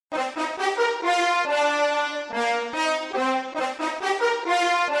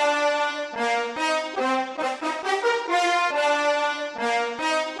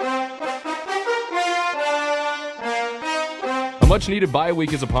much-needed bye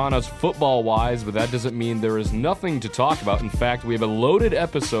week is upon us football-wise, but that doesn't mean there is nothing to talk about. In fact, we have a loaded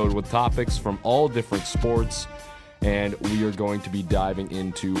episode with topics from all different sports, and we are going to be diving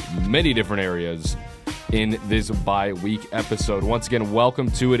into many different areas in this bye week episode. Once again, welcome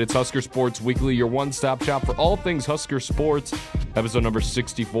to it. It's Husker Sports Weekly, your one-stop shop for all things Husker sports. Episode number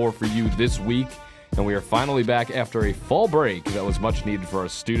 64 for you this week, and we are finally back after a fall break that was much needed for our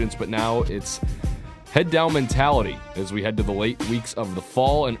students, but now it's head-down mentality as we head to the late weeks of the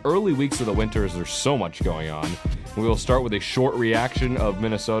fall and early weeks of the winter as there's so much going on. We will start with a short reaction of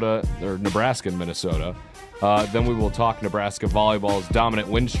Nebraska and Minnesota. Then we will talk Nebraska volleyball's dominant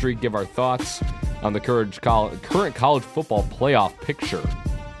win streak, give our thoughts on the current college football playoff picture,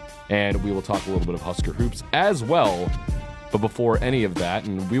 and we will talk a little bit of Husker hoops as well. But before any of that,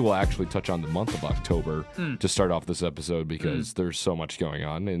 and we will actually touch on the month of October to start off this episode because there's so much going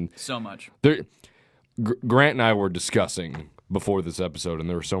on. And so much. Grant and I were discussing before this episode, and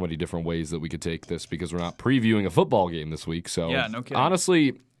there were so many different ways that we could take this because we're not previewing a football game this week. So, yeah, no kidding.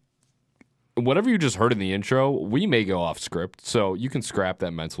 Honestly, whatever you just heard in the intro, we may go off script, so you can scrap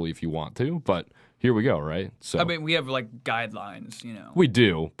that mentally if you want to, but here we go, right? So I mean, we have, like, guidelines, you know. We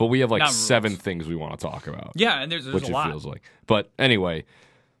do, but we have, like, Not 7 rules. things we want to talk about. Yeah, and there's which a lot. It feels like. But anyway,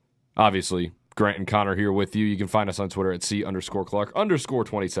 obviously, Grant and Connor here with you. You can find us on Twitter at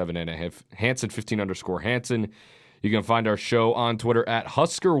C_Clark_27 and Hanson15_Hanson. You can find our show on Twitter at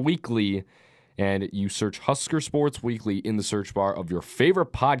Husker Weekly, and you search Husker Sports Weekly in the search bar of your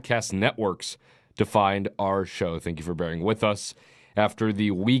favorite podcast networks to find our show. Thank you for bearing with us after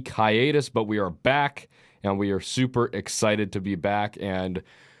the week hiatus, but we are back, and we are super excited to be back, and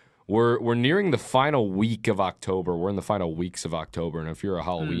We're nearing the final week of October. We're in the final weeks of October, and if you're a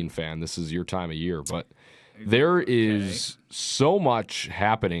Halloween fan, this is your time of year. But there is so much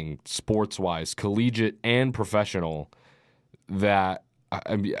happening sports-wise, collegiate and professional, that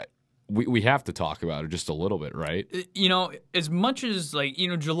I mean, we have to talk about it just a little bit, right? You know, as much as, like, you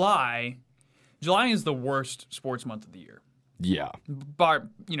know, July is the worst sports month of the year. Yeah. But,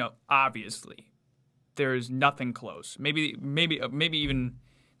 you know, obviously, there's nothing close. Maybe even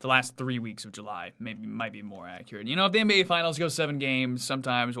the last 3 weeks of July might be more accurate. You know, if the NBA Finals go 7 games,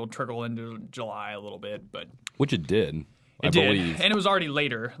 sometimes we'll trickle into July a little bit, but Which it did, I did. believe. And it was already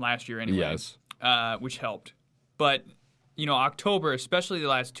later last year anyway. Yes. Which helped. But, you know, October, especially the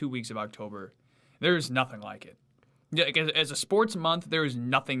last 2 weeks of October, there's nothing like it. Yeah, like, as a sports month, there is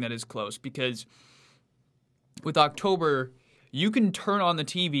nothing that is close because with October, you can turn on the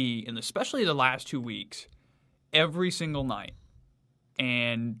TV, and especially the last 2 weeks, every single night.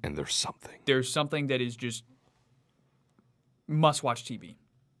 And there's something. There's something that is just must-watch TV.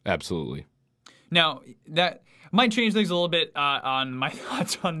 Absolutely. Now, that might change things a little bit on my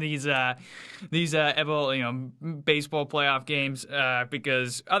thoughts on these baseball playoff games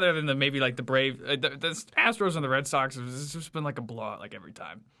because other than maybe like the the Astros and the Red Sox, it's just been like a blowout like every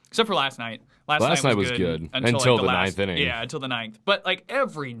time. Except for last night. Last night was good until like the ninth inning. Yeah, until the ninth. But like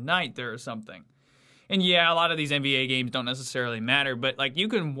every night there is something. And yeah, a lot of these NBA games don't necessarily matter, but like you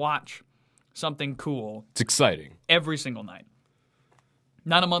can watch something cool. It's exciting. Every single night.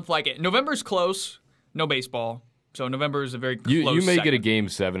 Not a month like it. November's close. No baseball. So November is a very close You may second. get a Game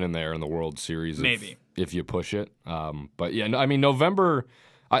 7 in there in the World Series Maybe. if you push it. But yeah, I mean,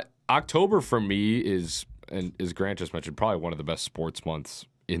 October for me is, and as Grant just mentioned, probably one of the best sports months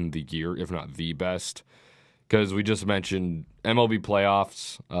in the year, if not the best, because we just mentioned MLB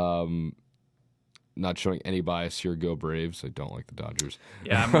playoffs. Not showing any bias here. Go Braves. I don't like the Dodgers.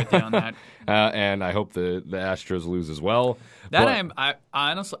 Yeah, I'm with you on that. And I hope the Astros lose as well. I'm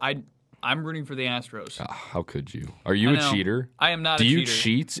rooting for the Astros. How could you? Are you a cheater? I am not Do a cheater. you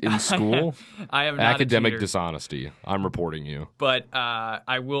cheat in school? I am not Academic a cheater. dishonesty. I'm reporting you. But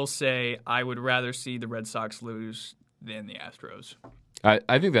I will say I would rather see the Red Sox lose than the Astros.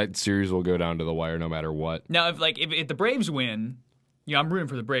 I think that series will go down to the wire no matter what. Now, if the Braves win, you know, I'm rooting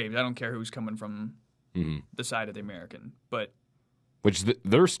for the Braves. I don't care who's coming from the side of the American. But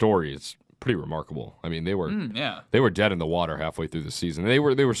their story is pretty remarkable. I mean, they were dead in the water halfway through the season. They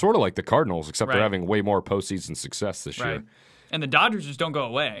were sort of like the Cardinals, except they're having way more postseason success this year. And the Dodgers just don't go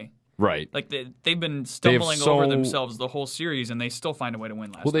away. Right. Like they've been stumbling over themselves the whole series, and they still find a way to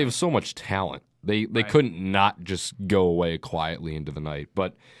win last night. They have so much talent. They couldn't not just go away quietly into the night.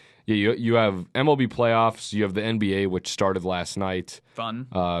 But yeah, you have MLB playoffs. You have the NBA, which started last night. Fun.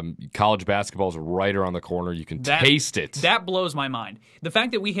 College basketball is right around the corner. You can taste it. That blows my mind. The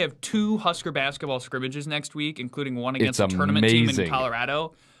fact that we have 2 Husker basketball scrimmages next week, including one against a tournament team in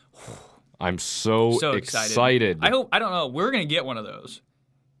Colorado. I'm so excited. I don't know. We're going to get one of those.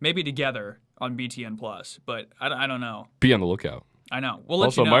 Maybe together on BTN Plus, but I don't know. Be on the lookout. I know. We'll let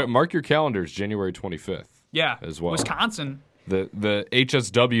Also, you know. mark your calendars, January 25th. Yeah, as well. Wisconsin. The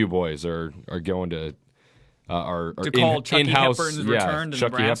HSW boys are going to are call Chucky in-house, Hepburn's return to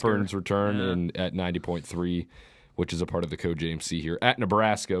Chucky Nebraska. Hepburn's return at 90.3, which is a part of the Co-JMC here at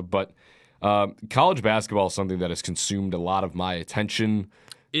Nebraska. But college basketball is something that has consumed a lot of my attention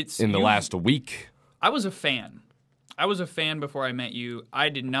in the last week. I was a fan. I was a fan before I met you. I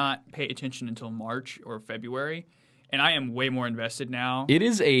did not pay attention until March or February, and I am way more invested now. It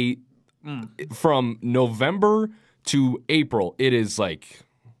is from November to April, it is like,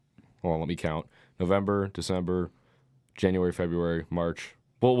 well, let me count. November, December, January, February, March.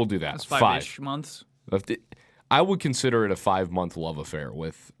 Well, we'll do that. That's 5-ish months. I would consider it a 5-month love affair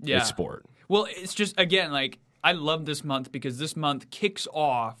with sport. Well, it's just, again, like, I love this month because this month kicks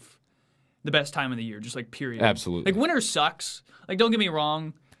off the best time of the year, just like period. Absolutely. Like, winter sucks. Like, don't get me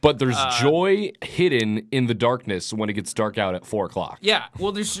wrong. But there's joy hidden in the darkness when it gets dark out at 4 o'clock. Yeah.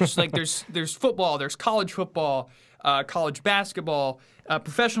 Well, there's just like, there's football, there's college football, college basketball.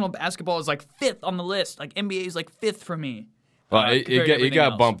 Professional basketball is like 5th on the list. Like NBA is like 5th for me. It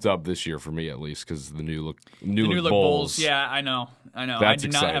got bumped up this year for me at least because the new look Bulls. Yeah, I know. That's I do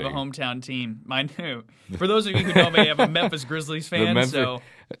not have a hometown team. I knew. For those of you who know me, I'm a Memphis Grizzlies fan. So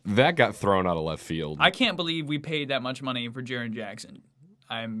that got thrown out of left field. I can't believe we paid that much money for Jaren Jackson.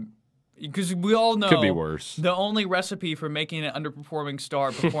 Because we all know could be worse. The only recipe for making an underperforming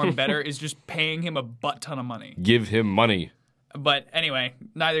star perform better is just paying him a butt ton of money. Give him money. But anyway,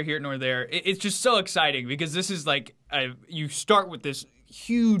 neither here nor there. It's just so exciting because this is like you start with this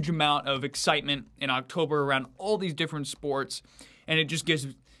huge amount of excitement in October around all these different sports, and it just gives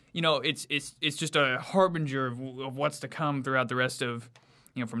it's just a harbinger of what's to come throughout the rest of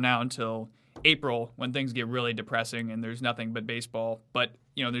from now until April when things get really depressing and there's nothing but baseball. But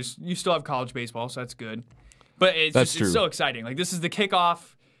you still have college baseball, so that's good. But it's so exciting. Like this is the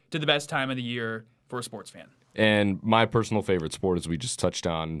kickoff to the best time of the year for a sports fan. And my personal favorite sport, as we just touched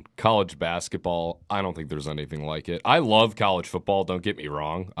on, college basketball. I don't think there's anything like it. I love college football, don't get me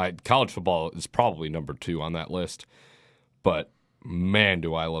wrong. College football is probably number 2 on that list. But, man,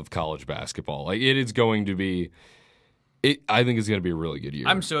 do I love college basketball. Like, it is going to be I think it's going to be a really good year.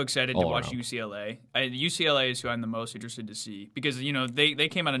 I'm so excited to watch UCLA. UCLA is who I'm the most interested to see because they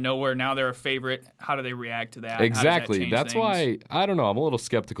came out of nowhere. Now they're a favorite. How do they react to that? Exactly. That's why I don't know. I'm a little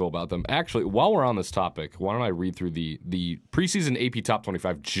skeptical about them. Actually, while we're on this topic, why don't I read through the preseason AP Top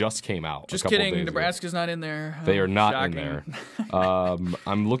 25 just came out. Just a couple kidding. Days Nebraska's ago. not in there. They are not in Shocking. there.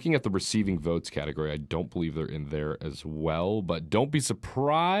 I'm looking at the receiving votes category. I don't believe they're in there as well. But don't be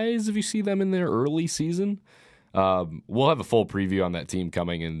surprised if you see them in there early season. We'll have a full preview on that team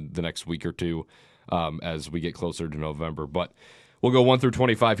coming in the next week or two as we get closer to November. But we'll go 1 through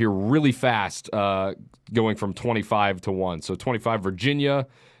 25 here really fast, going from 25 to 1. So 25, Virginia,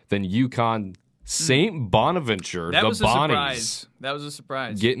 then UConn, St. Bonaventure, that the was Bonnies. A surprise. That was a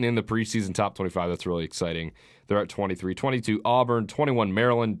surprise. Getting in the preseason top 25. That's really exciting. They're at 23. 22, Auburn. 21,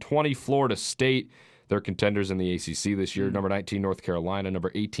 Maryland. 20, Florida State. They're contenders in the ACC this year. Number 19, North Carolina.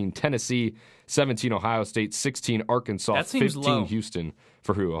 Number 18, Tennessee. 17, Ohio State. 16, Arkansas. That seems 15, low. Houston.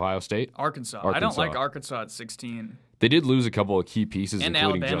 For who? Ohio State? Arkansas. I don't like Arkansas at 16. They did lose a couple of key pieces, And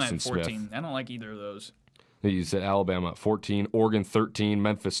including Alabama Justin at 14. Smith. I don't like either of those. You said Alabama at 14, Oregon 13,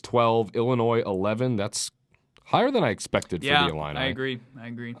 Memphis 12, Illinois 11. That's higher than I expected for the Illini. I agree.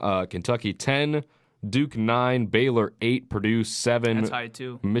 Kentucky 10, Duke 9, Baylor 8, Purdue 7. That's high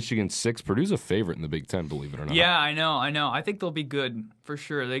too. Michigan 6. Purdue's a favorite in the Big Ten, believe it or not. Yeah, I know. I think they'll be good for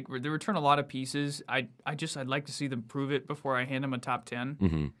sure. They return a lot of pieces. I'd like to see them prove it before I hand them a top 10.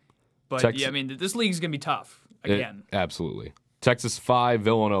 Mm-hmm. But this league's gonna be tough again. Absolutely. Texas 5,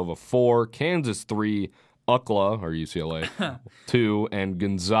 Villanova 4, Kansas 3, UCLA or UCLA 2, and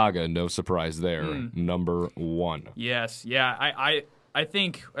Gonzaga. No surprise there. Number 1. Yes. Yeah. I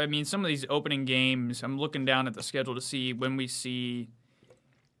think, some of these opening games, I'm looking down at the schedule to see when we see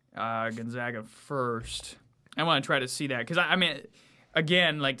Gonzaga first. I want to try to see that because,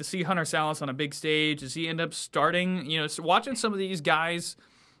 again, like to see Hunter Salas on a big stage, does he end up starting? Watching some of these guys,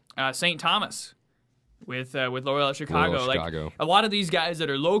 St. Thomas with Loyola Chicago. Like a lot of these guys that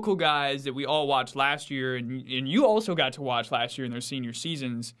are local guys that we all watched last year, and you also got to watch last year in their senior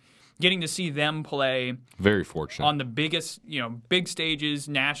seasons. Getting to see them play, very fortunate on the biggest, big stages,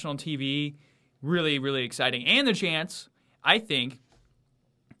 national TV, really, really exciting, and the chance, I think,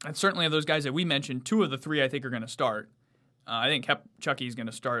 and certainly of those guys that we mentioned, 2 of the 3 I think are going to start. I think Chucky is going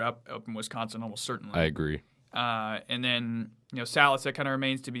to start up in Wisconsin almost certainly. I agree. And then, Salas, that kind of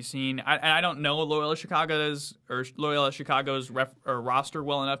remains to be seen. I don't know Loyola Chicago's roster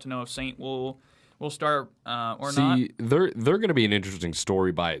well enough to know if Saint will start or not. See, they're going to be an interesting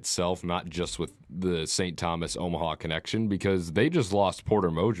story by itself, not just with the St. Thomas Omaha connection, because they just lost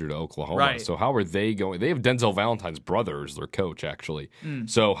Porter Moser to Oklahoma. Right. So how are they going? They have Denzel Valentine's brother as their coach, actually.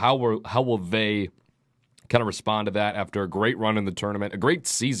 So how will they kind of respond to that after a great run in the tournament, a great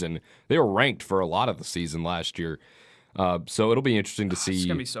season? They were ranked for a lot of the season last year. So it'll be interesting to see It's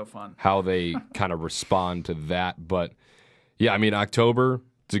going to be so fun. how they kind of respond to that. But, yeah, I mean, October,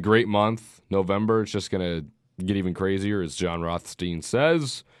 it's a great month. November, it's just going to get even crazier. As John Rothstein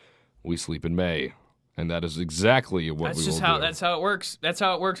says, we sleep in May. And that is exactly what we will do. That's how it works. That's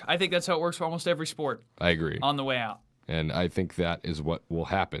how it works. I think that's how it works for almost every sport. I agree. On the way out. And I think that is what will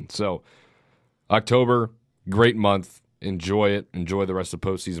happen. So, October, great month. Enjoy it. Enjoy the rest of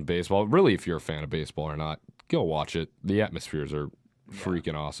postseason baseball. Really, if you're a fan of baseball or not, go watch it. The atmospheres are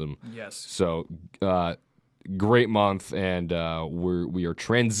freaking awesome. Yes. So, great month, and we are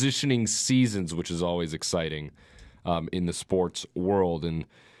transitioning seasons, which is always exciting in the sports world. And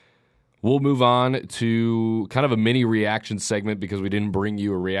we'll move on to kind of a mini reaction segment because we didn't bring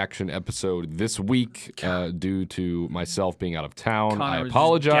you a reaction episode this week due to myself being out of town. Connor I was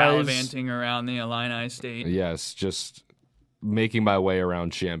apologize. gallivanting around the Illini State. Yes, just making my way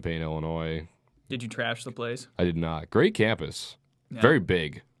around Champaign, Illinois. Did you trash the place? I did not. Great campus. Yeah. Very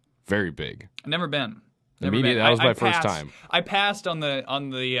big. Very big. I've never been. That was my first time. I passed on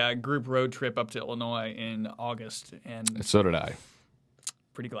the group road trip up to Illinois in August, and So did I.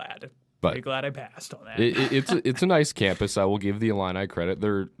 pretty glad. But pretty glad I passed on that. It's a nice campus. I will give the Illini credit.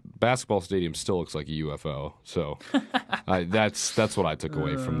 Their basketball stadium still looks like a UFO. So that's what I took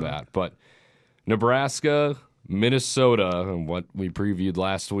away from that. But Nebraska, Minnesota, and what we previewed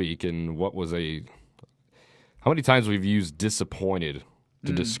last week, and how many times we've used disappointed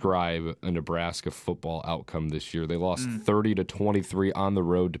to describe a Nebraska football outcome this year. They lost 30-23 on the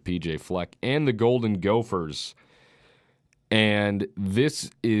road to PJ Fleck and the Golden Gophers. And this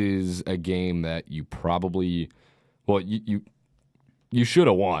is a game that you probably, you should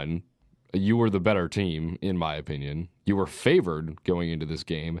have won. You were the better team, in my opinion. You were favored going into this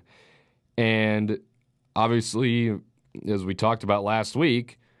game. And obviously, as we talked about last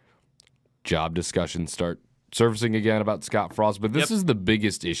week, job discussions start surfacing again about Scott Frost. But this is the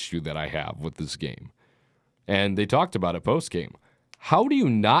biggest issue that I have with this game. And they talked about it post-game. How do you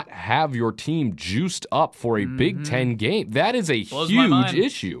not have your team juiced up for a Big Ten game? That is a huge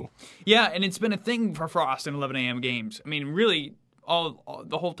issue. Yeah, and it's been a thing for Frost in 11 a.m. games. I mean, really, all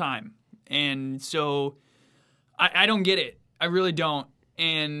the whole time. And so I don't get it. I really don't.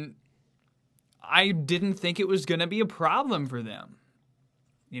 And I didn't think it was going to be a problem for them.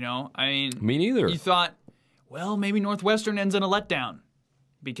 I mean, Me neither. You thought, well, maybe Northwestern ends in a letdown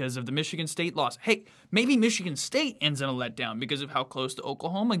because of the Michigan State loss. Hey, maybe Michigan State ends in a letdown because of how close the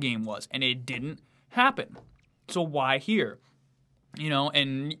Oklahoma game was, and it didn't happen. So why here?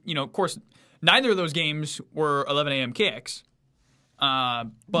 Of course, neither of those games were 11 a.m. kicks.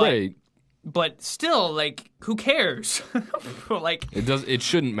 Right. But still, who cares? It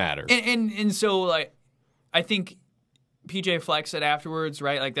shouldn't matter. And so, I think PJ Fleck said afterwards,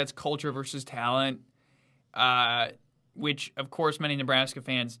 right? That's culture versus talent. Which, of course, many Nebraska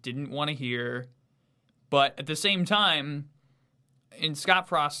fans didn't want to hear. But at the same time, in Scott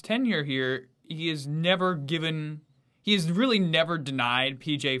Frost's tenure here, he has really never denied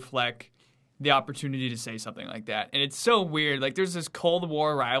PJ Fleck the opportunity to say something like that. And it's so weird. There's this Cold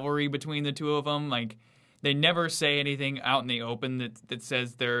War rivalry between the two of them. They never say anything out in the open that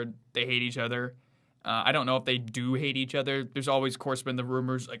says they hate each other. I don't know if they do hate each other. There's always, of course, been the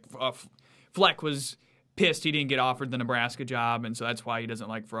rumors, Fleck was pissed he didn't get offered the Nebraska job, and so that's why he doesn't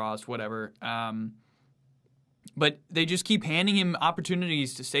like Frost, whatever. But they just keep handing him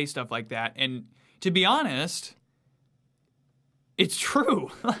opportunities to say stuff like that. And to be honest, it's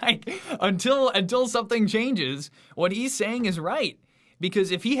true. Until something changes, what he's saying is right. Because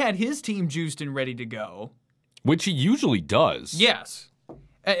if he had his team juiced and ready to go, which he usually does. Yes.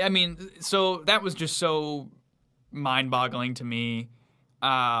 I mean, so that was just so mind-boggling to me.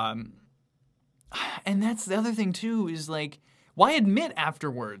 And that's the other thing, too, is, why admit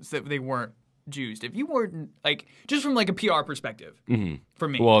afterwards that they weren't juiced? If you weren't, just from, a PR perspective, for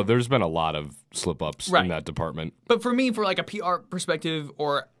me. Well, there's been a lot of slip-ups in that department. But for me, for, a PR perspective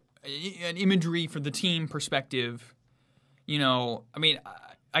or an imagery for the team perspective, I mean,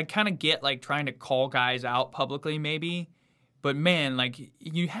 I kind of get, trying to call guys out publicly, maybe. But, man,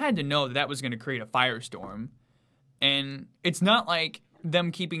 you had to know that was going to create a firestorm. And it's not like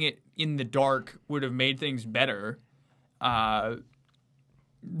them keeping it in the dark would have made things better.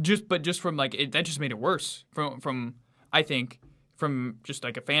 Just from like that just made it worse from I think from just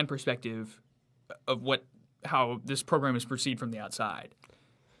like a fan perspective of how this program is perceived from the outside.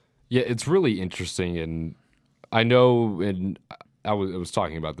 Yeah, it's really interesting, and I know, and I was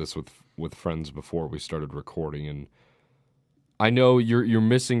talking about this with friends before we started recording, and I know you're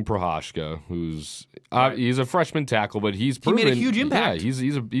missing Prohashka, who's he's a freshman tackle, but he made a huge impact. Yeah,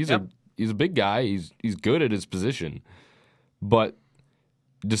 he's a big guy. He's good at his position, but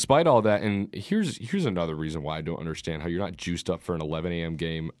despite all that, and here's another reason why I don't understand how you're not juiced up for an 11 a.m.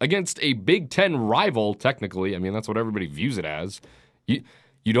 game against a Big Ten rival. Technically, I mean that's what everybody views it as.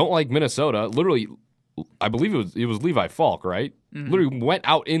 You don't like Minnesota. Literally, I believe it was Levi Falk, right? Mm-hmm. Literally went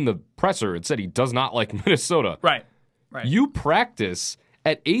out in the presser and said he does not like Minnesota. Right. You practice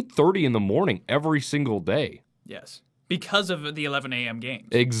at 8:30 in the morning every single day. Yes, because of the 11 a.m. games.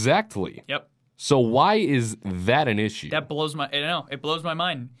 Exactly. Yep. So why is that an issue? That blows my. I know it blows my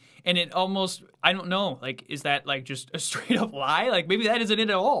mind, and it almost. I don't know. Like, is that like just a straight up lie? Like maybe that isn't it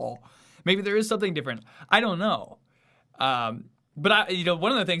at all. Maybe there is something different. I don't know. But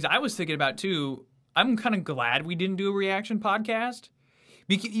one of the things I was thinking about too. I'm kind of glad we didn't do a reaction podcast.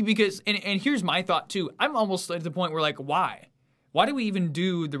 Because and here's my thought too. I'm almost at the point where like, why? Why do we even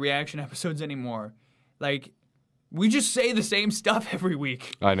do the reaction episodes anymore? Like, we just say the same stuff every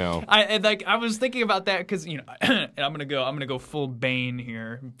week. I know. I was thinking about that because and I'm gonna go full Bane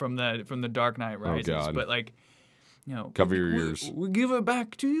here from the Dark Knight Rises. Oh God. But like, cover your ears. We give it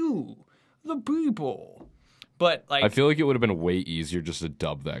back to you, the people. But like, I feel like it would have been way easier just to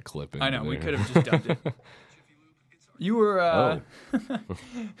dub that clip in. I know there. we could have just dubbed it. You were.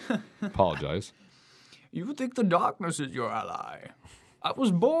 Apologize. You think the darkness is your ally? I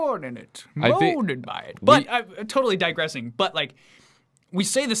was born in it, molded by it. But I'm totally digressing. But like, we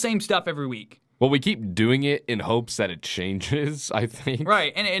say the same stuff every week. Well, we keep doing it in hopes that it changes. I think.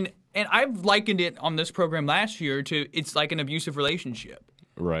 Right, and I've likened it on this program last year to it's like an abusive relationship.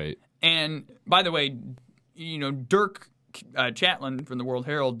 Right. And by the way, Dirk Chatelain from the World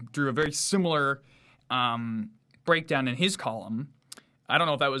Herald drew a very similar breakdown in his column. I don't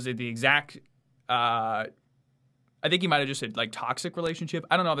know if that was the exact. I think he might have just said like toxic relationship.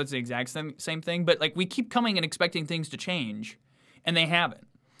 I don't know if that's the exact same thing, but like we keep coming and expecting things to change, and they haven't.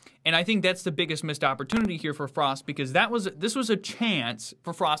 And I think that's the biggest missed opportunity here for Frost because this was a chance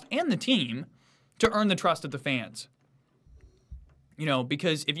for Frost and the team to earn the trust of the fans.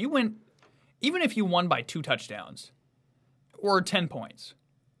 Because even if you won by 2 touchdowns, or 10 points,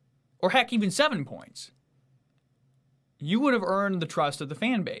 or heck, even 7 points. You would have earned the trust of the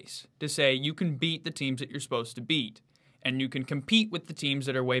fan base to say you can beat the teams that you're supposed to beat, and you can compete with the teams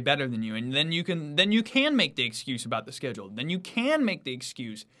that are way better than you, and then you can make the excuse about the schedule. Then you can make the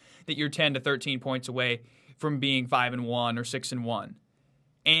excuse that you're 10 to 13 points away from being 5-1 or 6-1,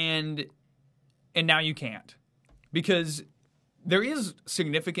 and now you can't because there is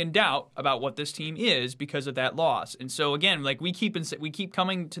significant doubt about what this team is because of that loss. And so again, like we keep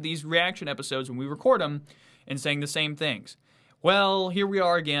coming to these reaction episodes when we record them. And saying the same things. Well, here we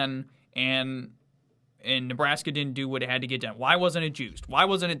are again, and Nebraska didn't do what it had to get done. Why wasn't it juiced? Why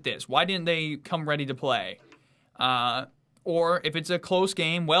wasn't it this? Why didn't they come ready to play? Or if it's a close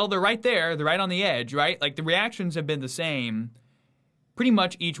game, well, they're right there. They're right on the edge, right? Like the reactions have been the same pretty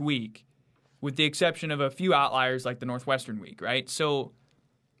much each week, with the exception of a few outliers like the Northwestern week, right? So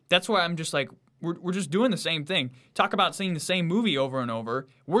that's why I'm just like, we're just doing the same thing. Talk about seeing the same movie over and over.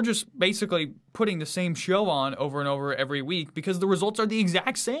 We're just basically putting the same show on over and over every week because the results are the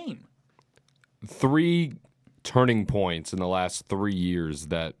exact same. 3 turning points in the last 3 years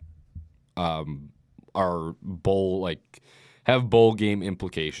that are have bowl game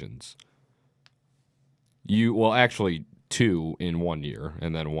implications. Actually 2 in 1 year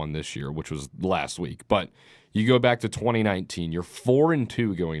and then 1 this year, which was last week. But you go back to 2019, you're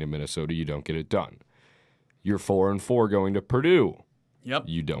 4-2 going to Minnesota, you don't get it done. You're 4-4 going to Purdue. Yep.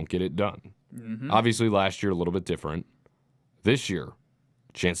 You don't get it done. Mm-hmm. Obviously, last year a little bit different. This year,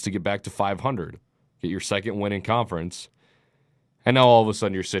 chance to get back to 500, get your second win in conference, and now all of a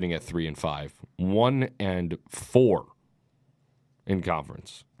sudden you're sitting at 3-5, 1-4 in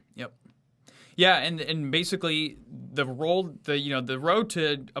conference. Yep. Yeah, and basically the road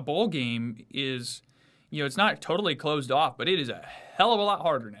to a bowl game is, it's not totally closed off, but it is a hell of a lot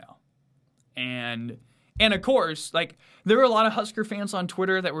harder now. And of course, like there were a lot of Husker fans on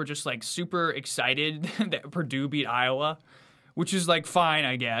Twitter that were just like super excited that Purdue beat Iowa, which is like fine,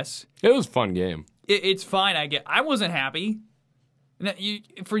 I guess. It was a fun game. It's fine, I wasn't happy.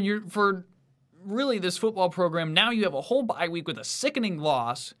 For really this football program, now you have a whole bye week with a sickening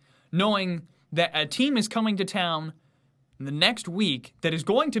loss, knowing that a team is coming to town the next week that is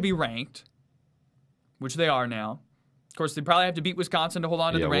going to be ranked, which they are now. Of course, they probably have to beat Wisconsin to hold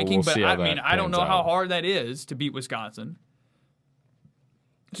on to the ranking, we'll but see how that I don't pans know how out. hard that is to beat Wisconsin.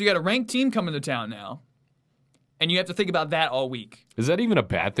 So you got a ranked team coming to town now, and you have to think about that all week. Is that even a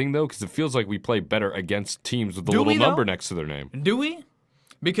bad thing, though? Because it feels like we play better against teams with the Do little we, though? number next to their name. Do we?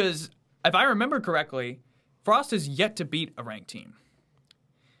 Because if I remember correctly, Frost has yet to beat a ranked team.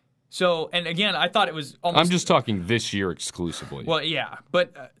 So, and again, I thought it was almost... I'm just talking this year exclusively. Well, yeah,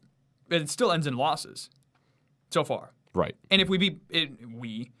 but it still ends in losses so far. Right. And if we beat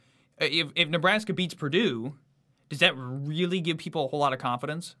if Nebraska beats Purdue, does that really give people a whole lot of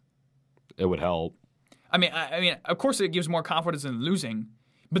confidence? It would help. I mean, of course, it gives more confidence than losing,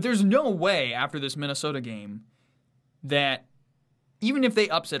 but there's no way after this Minnesota game that even if they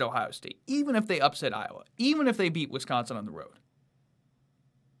upset Ohio State, even if they upset Iowa, even if they beat Wisconsin on the road,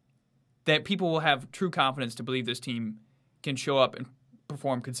 that people will have true confidence to believe this team can show up and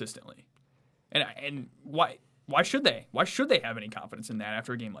perform consistently. And why? Why should they? Why should they have any confidence in that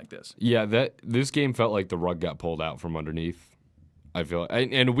after a game like this? Yeah, this game felt like the rug got pulled out from underneath. I feel,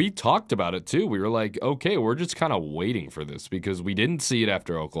 and we talked about it too. We were like, okay, we're just kind of waiting for this because we didn't see it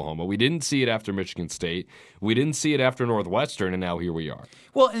after Oklahoma, we didn't see it after Michigan State, we didn't see it after Northwestern, and now here we are.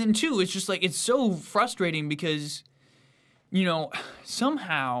 Well, and then too, it's just like it's so frustrating because,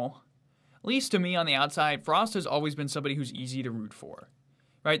 somehow, at least to me on the outside, Frost has always been somebody who's easy to root for,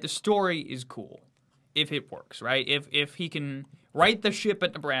 right? The story is cool. If it works, right? If he can right the ship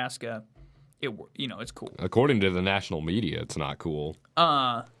at Nebraska, it's cool. According to the national media, it's not cool.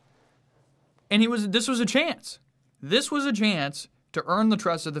 And this was a chance. This was a chance to earn the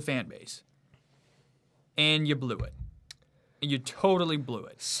trust of the fan base. And you blew it. You totally blew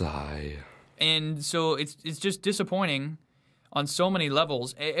it. Sigh. And so it's just disappointing on so many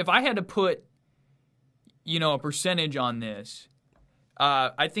levels. If I had to put, a percentage on this,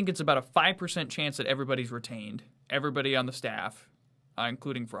 I think it's about a 5% chance that everybody's retained. Everybody on the staff,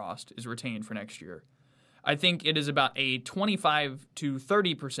 including Frost, is retained for next year. I think it is about a 25 to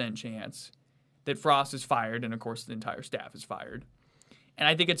 30% chance that Frost is fired, and of course the entire staff is fired. And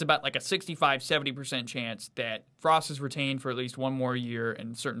I think it's about like a 65, 70% chance that Frost is retained for at least one more year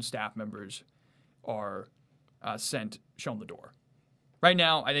and certain staff members are shown the door. Right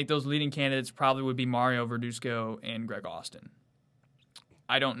now, I think those leading candidates probably would be Mario Verduzco and Greg Austin.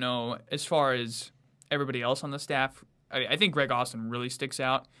 I don't know. As far as everybody else on the staff, I think Greg Austin really sticks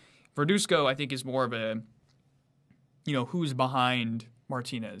out. Verduzco, I think, is more of a, who's behind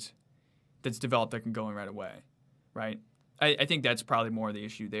Martinez that's developed that can go in right away, right? I think that's probably more of the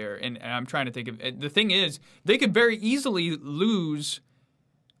issue there. And I'm trying to think of the thing is, they could very easily lose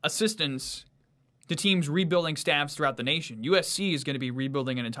assistants to teams rebuilding staffs throughout the nation. USC is going to be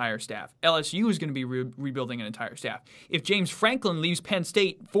rebuilding an entire staff. LSU is going to be rebuilding an entire staff. If James Franklin leaves Penn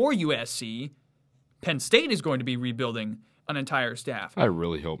State for USC, Penn State is going to be rebuilding an entire staff. I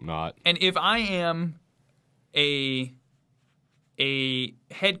really hope not. And if I am a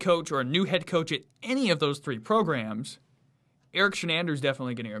head coach or a new head coach at any of those three programs, Eric Shenander is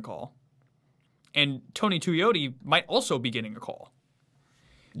definitely getting a call. And Tony Tuioti might also be getting a call.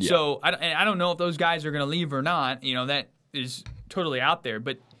 Yeah. So I don't know if those guys are going to leave or not. That is totally out there.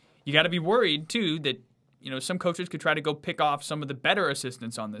 But you got to be worried, too, that some coaches could try to go pick off some of the better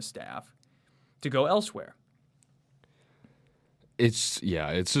assistants on this staff to go elsewhere. It's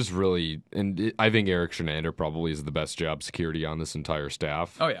just really, and I think Eric Shenander probably is the best job security on this entire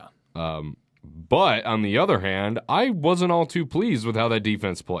staff. Oh, yeah. But on the other hand, I wasn't all too pleased with how that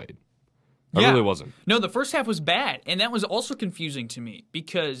defense played. I really wasn't. No, the first half was bad, and that was also confusing to me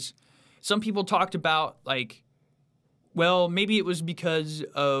because some people talked about, maybe it was because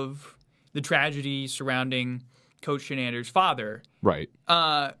of the tragedy surrounding Coach Shenander's father. Right.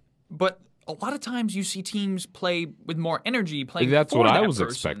 But a lot of times you see teams play with more energy, playing That's for what that I was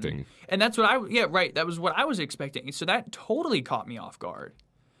person. expecting. And that's what that was what I was expecting. So that totally caught me off guard.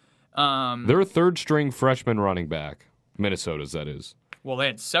 They're a third-string freshman running back. Minnesota's, that is. Well, they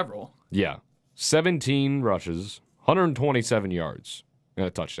had several. Yeah. 17 rushes, 127 yards, and a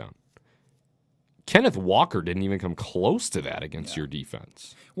touchdown. Kenneth Walker didn't even come close to that against your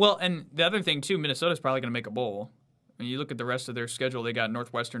defense. Well, and the other thing, too, Minnesota's probably going to make a bowl. When you look at the rest of their schedule, they got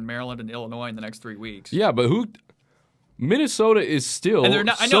Northwestern, Maryland, and Illinois in the next 3 weeks. Yeah, but Minnesota is still and they're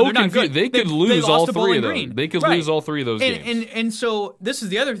not confused. good. They could lose all three of them. them. They could lose all three of those games. And so this is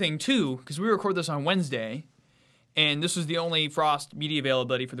the other thing, too, because we record this on Wednesday, and this was the only Frost media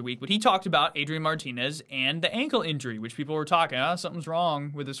availability for the week, but he talked about Adrian Martinez and the ankle injury, which people were talking, something's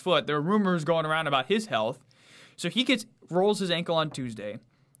wrong with his foot. There are rumors going around about his health. So he rolls his ankle on Tuesday.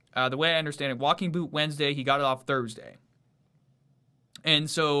 The way I understand it, walking boot Wednesday, he got it off Thursday. And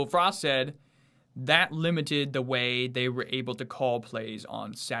so Frost said that limited the way they were able to call plays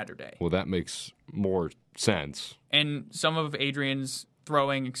on Saturday. Well, that makes more sense. And some of Adrian's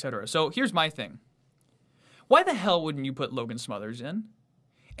throwing, etc. So here's my thing. Why the hell wouldn't you put Logan Smothers in?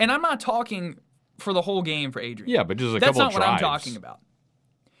 And I'm not talking for the whole game for Adrian. Yeah, but just a That's couple of not what drives. I'm talking about.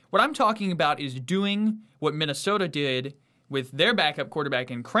 What I'm talking about is doing what Minnesota did with their backup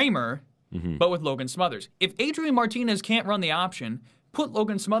quarterback in Kramer, but with Logan Smothers. If Adrian Martinez can't run the option, put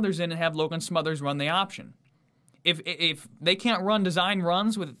Logan Smothers in and have Logan Smothers run the option. If they can't run design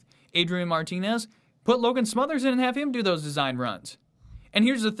runs with Adrian Martinez, put Logan Smothers in and have him do those design runs. And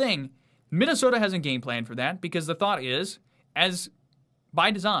here's the thing. Minnesota hasn't game plan for that because the thought is, as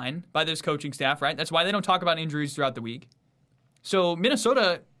by design, by this coaching staff, right? That's why they don't talk about injuries throughout the week. So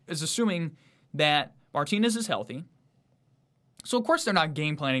Minnesota is assuming that Martinez is healthy. So, of course, they're not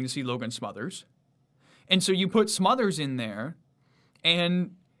game planning to see Logan Smothers. And so you put Smothers in there,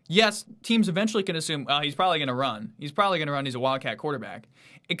 and yes, teams eventually can assume, he's probably going to run. He's probably going to run. He's a Wildcat quarterback.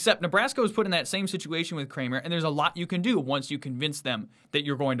 Except Nebraska was put in that same situation with Kramer, and there's a lot you can do once you convince them that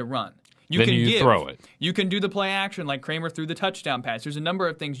you're going to run. Then you throw it. You can do the play action like Kramer threw the touchdown pass. There's a number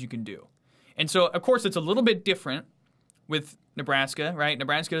of things you can do. And so, of course, it's a little bit different with Nebraska, right?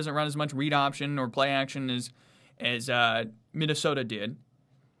 Nebraska doesn't run as much read option or play action as Minnesota did.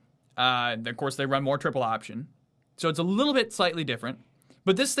 Of course, they run more triple option. So it's a little bit slightly different.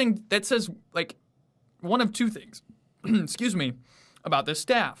 But this thing that says, like, one of two things, excuse me, about this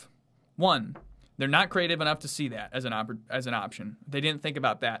staff. One, they're not creative enough to see that as an option. They didn't think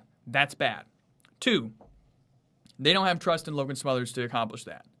about that. That's bad. Two, they don't have trust in Logan Smothers to accomplish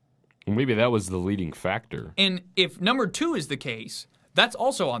that. Maybe that was the leading factor. And if number two is the case, that's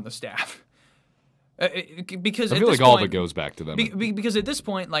also on the staff. Because I feel like all of it goes back to them. Because at this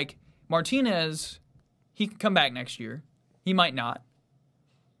point, like, Martinez, he can come back next year. He might not.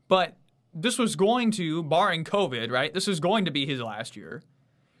 But this was going to, barring COVID, right? This was going to be his last year.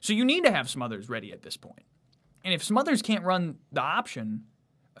 So you need to have Smothers ready at this point. And if Smothers can't run the option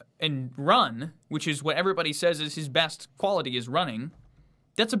and run, which is what everybody says is his best quality is running,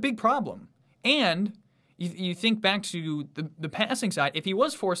 that's a big problem. And you think back to the passing side. If he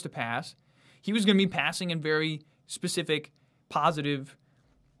was forced to pass, he was going to be passing in very specific, positive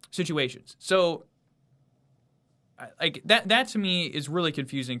situations. So, like that to me is really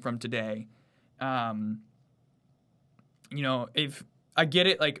confusing from today. If I get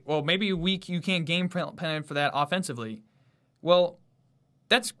it, like, well, maybe a week you can't game plan for that offensively. Well,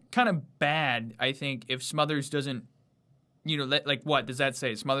 that's kind of bad, I think, if Smothers doesn't, what does that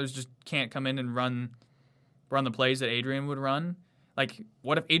say? Smothers just can't come in and run the plays that Adrian would run? Like,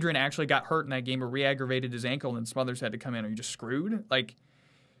 what if Adrian actually got hurt in that game or re-aggravated his ankle and Smothers had to come in? Are you just screwed?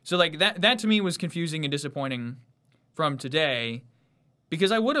 That to me was confusing and disappointing from today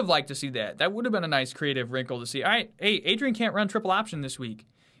because I would have liked to see that. That would have been a nice creative wrinkle to see. All right, hey, Adrian can't run triple option this week.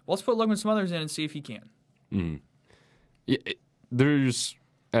 Well, let's put Logan Smothers in and see if he can. Mm-hmm. Yeah, there's,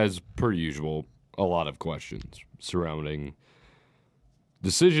 as per usual, a lot of questions surrounding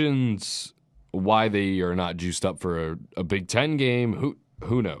decisions, why they are not juiced up for a Big Ten game.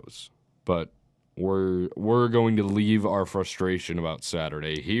 Who knows? But we're going to leave our frustration about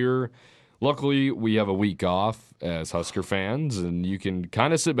Saturday here. Luckily, we have a week off as Husker fans, and you can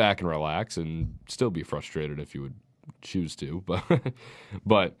kind of sit back and relax and still be frustrated if you would choose to.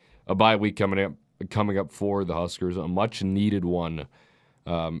 But a bye week coming up for the Huskers, a much needed one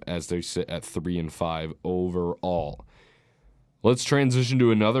as they sit at 3-5 overall. Let's transition to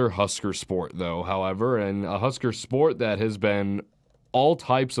another Husker sport, though, however, and a Husker sport that has been all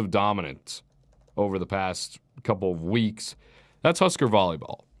types of dominant over the past couple of weeks. That's Husker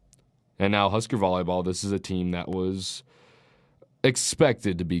volleyball. And now Husker volleyball, this is a team that was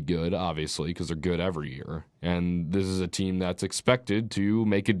expected to be good, obviously, because they're good every year. And this is a team that's expected to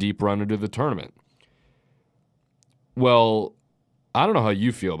make a deep run into the tournament. Well, I don't know how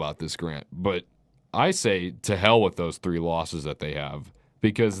you feel about this, Grant, but I say to hell with those 3 losses that they have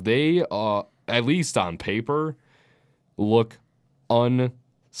because they, at least on paper, look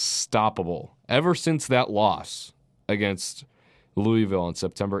unstoppable. Ever since that loss against Louisville on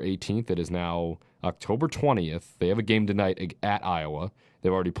September 18th, it is now October 20th. They have a game tonight at Iowa.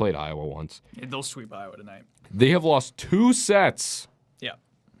 They've already played Iowa once. Yeah, they'll sweep Iowa tonight. They have lost 2 sets. Yeah.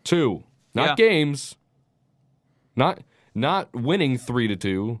 2. Not games. Not winning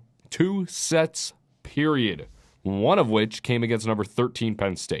 3-2. 2 sets, period. one of which came against number 13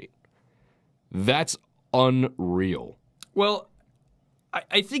 Penn State. That's unreal. Well,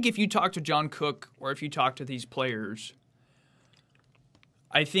 I think if you talk to John Cook or if you talk to these players,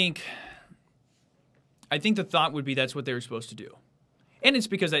 I think the thought would be that's what they were supposed to do. And it's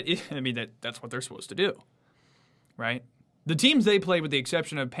because that's what they're supposed to do, right? The teams they played, with the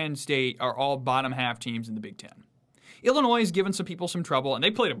exception of Penn State, are all bottom half teams in the Big Ten. Illinois has given some people some trouble, and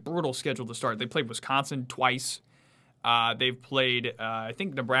they played a brutal schedule to start. They played Wisconsin twice. They've played, I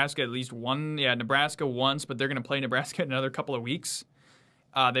think, Nebraska at least one. Yeah, Nebraska once, but they're going to play Nebraska in another couple of weeks.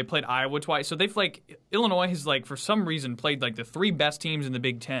 They played Iowa twice. So they've, Illinois has, for some reason, played, the three best teams in the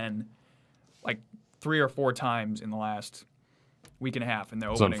Big Ten, 3 or 4 times in the last week and a half in the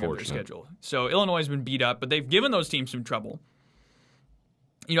opening of their schedule. So Illinois has been beat up, but they've given those teams some trouble.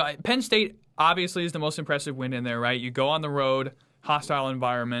 Penn State obviously is the most impressive win in there, right? You go on the road, hostile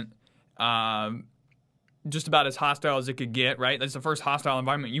environment, just about as hostile as it could get, right? That's the first hostile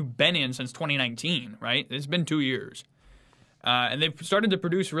environment you've been in since 2019, right? It's been 2 years. And they've started to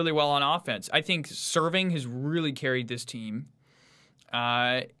produce really well on offense. I think serving has really carried this team.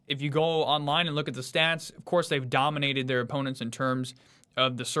 If you go online and look at the stats, of course, they've dominated their opponents in terms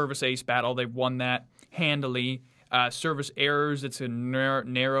of the service ace battle. They've won that handily. Service errors, it's a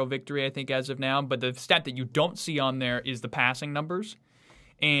narrow victory, I think, as of now. But the stat that you don't see on there is the passing numbers.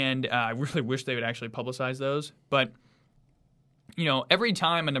 And I really wish they would actually publicize those. But, every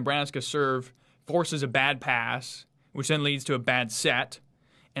time a Nebraska serve forces a bad pass, which then leads to a bad set,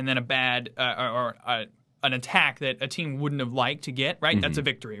 and then a bad an attack that a team wouldn't have liked to get, right? Mm-hmm. That's a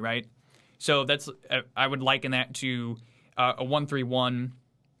victory, right? So I would liken that to a 1-3-1,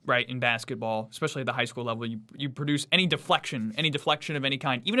 right, in basketball, especially at the high school level. You produce any deflection of any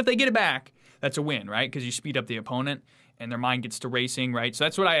kind, even if they get it back, that's a win, right? Because you speed up the opponent and their mind gets to racing, right? So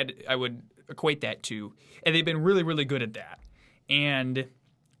that's what I would equate that to, and they've been really, really good at that, and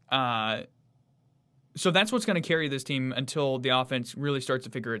so that's what's going to carry this team until the offense really starts to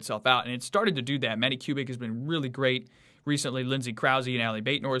figure itself out. And it started to do that. Maddie Kubik has been really great recently. Lindsey Krause and Allie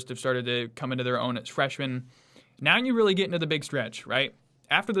Batenhorst have started to come into their own as freshmen. Now you really get into the big stretch, right?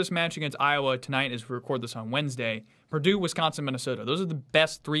 After this match against Iowa tonight, as we record this on Wednesday, Purdue, Wisconsin, Minnesota. Those are the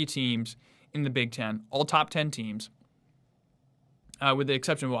best 3 teams in the Big Ten, all top 10 teams, with the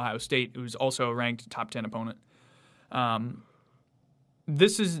exception of Ohio State, who's also a ranked top 10 opponent.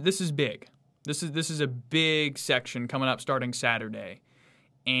 This is big. This is a big section coming up starting Saturday,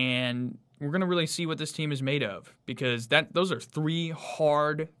 and we're going to really see what this team is made of, because those are 3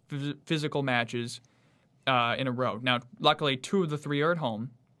 hard physical matches in a row. Now, luckily, 2 of the 3 are at home.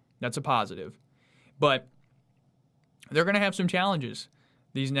 That's a positive, but they're going to have some challenges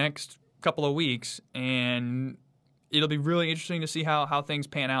these next couple of weeks, and it'll be really interesting to see how things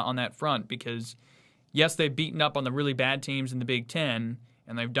pan out on that front, because yes, they've beaten up on the really bad teams in the Big Ten,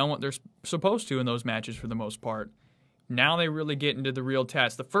 and they've done what they're supposed to in those matches for the most part. Now they really get into the real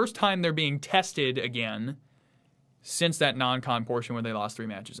test. The first time they're being tested again since that non-con portion where they lost 3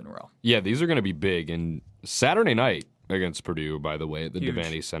 matches in a row. Yeah, these are going to be big. And Saturday night against Purdue, by the way, at the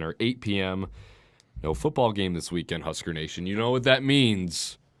Devaney Center, 8 p.m. No football game this weekend, Husker Nation. You know what that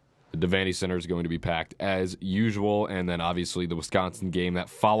means. The Devaney Center is going to be packed as usual. And then obviously the Wisconsin game that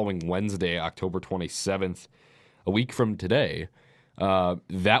following Wednesday, October 27th, a week from today.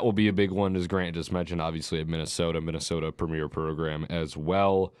 That will be a big one, as Grant just mentioned, obviously at Minnesota premier program as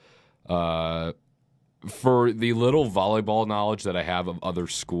well. For the little volleyball knowledge that I have of other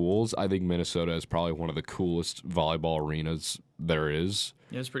schools, I think Minnesota is probably one of the coolest volleyball arenas there is.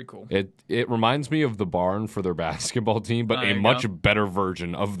 Yeah, it's pretty cool. It reminds me of the barn for their basketball team, but a much better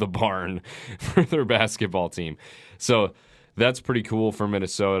version of the barn for their basketball team. So that's pretty cool for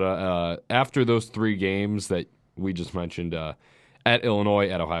Minnesota. After those 3 games that we just mentioned, at Illinois,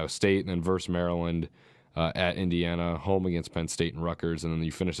 at Ohio State, and then versus Maryland, at Indiana, home against Penn State and Rutgers, and then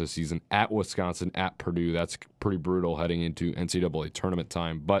you finish the season at Wisconsin, at Purdue. That's pretty brutal heading into NCAA tournament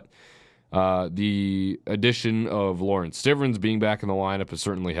time. But the addition of Lauren Stivrins being back in the lineup has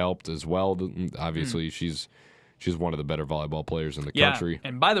certainly helped as well. Obviously, she's one of the better volleyball players in the country.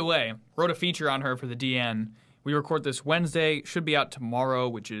 And by the way, wrote a feature on her for the DN. We record this Wednesday, should be out tomorrow,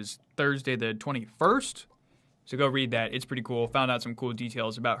 which is Thursday the 21st. So go read that. It's pretty cool. Found out some cool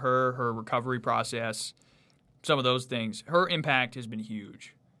details about her recovery process, some of those things. Her impact has been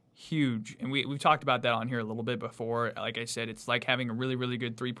huge. Huge. And we've talked about that on here a little bit before. Like I said, it's like having a really, really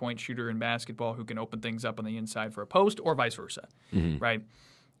good 3-point shooter in basketball who can open things up on the inside for a post or vice versa, right?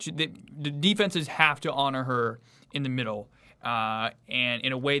 The defenses have to honor her in the middle and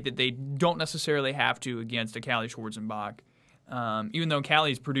in a way that they don't necessarily have to against a Callie Schwarzenbach. Even though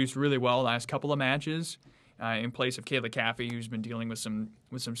Callie's produced really well the last couple of matches, in place of Kayla Caffey, who's been dealing with some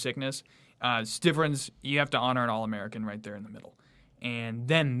sickness. Stivrins, you have to honor an All-American right there in the middle. And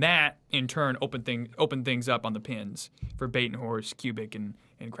then that, in turn, opened things up on the pins for Batenhorst, Kubik,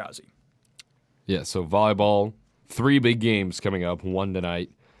 and Krause. Yeah, so volleyball, 3 big games coming up, one tonight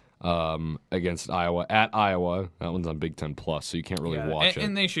against Iowa, at Iowa. That one's on Big Ten Plus, so you can't really watch it.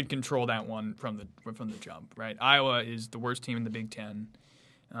 And they should control that one from the jump, right? Iowa is the worst team in the Big Ten.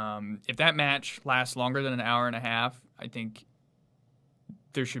 If that match lasts longer than an hour and a half, I think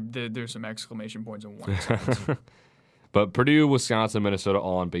there's some exclamation points and warning. But Purdue, Wisconsin, Minnesota,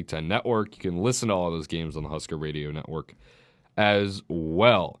 all on Big Ten Network. You can listen to all those games on the Husker Radio Network as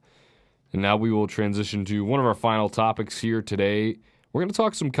well. And now we will transition to one of our final topics here today. We're going to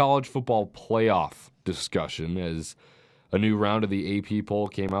talk some college football playoff discussion as a new round of the AP poll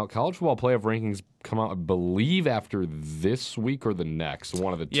came out. College football playoff rankings come out, I believe, after this week or the next,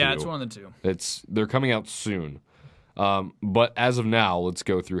 one of the two. Yeah, it's one of the two. They're coming out soon. But as of now, let's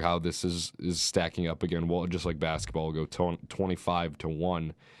go through how this is stacking up again. Well, just like basketball, we'll go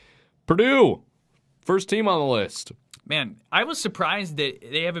 25-1. Purdue, first team on the list. Man, I was surprised that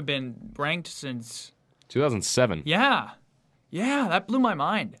they haven't been ranked since 2007. Yeah, that blew my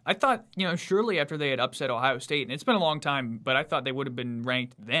mind. I thought, surely after they had upset Ohio State, and it's been a long time, but I thought they would have been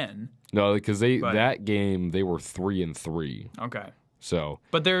ranked then. No, because that game they were 3-3. Okay. So,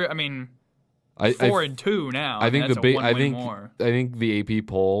 but they're, 4-2 now. I think more. I think the AP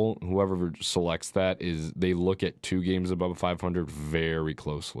poll, whoever selects that, is they look at 2 games above 500 very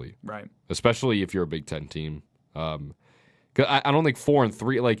closely. Right. Especially if you're a Big Ten team. Cause I don't think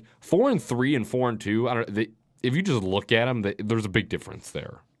 4-3, like 4-3 and 4-2. If you just look at them, there's a big difference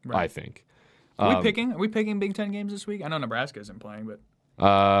there. Right. I think. Are we picking Big Ten games this week? I know Nebraska isn't playing, but we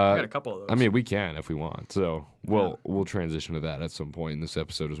got a couple of those. We can if we want. So we'll transition to that at some point in this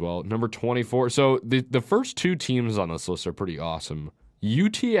episode as well. Number 24. So the first 2 teams on this list are pretty awesome.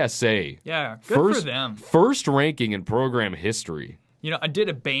 UTSA. Yeah, good for them. First ranking in program history. I did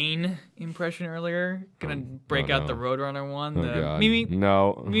a Bane impression earlier. Gonna break out the Roadrunner one. God. Mimi.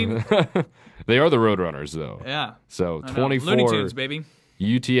 No. Mimi. They are the Roadrunners, though. Yeah. So 24. Looney Tunes, baby.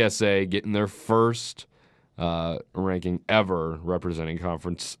 UTSA getting their first ranking ever representing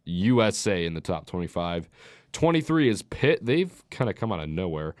Conference USA in the top 25. 23 is Pitt. They've kind of come out of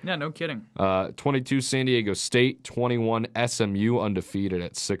nowhere. Yeah, no kidding. 22 San Diego State. 21 SMU undefeated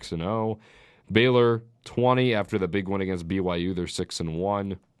at 6-0. Baylor 20 after the big win against BYU. They're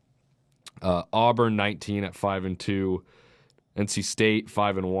 6-1. Auburn 19 at 5-2. NC State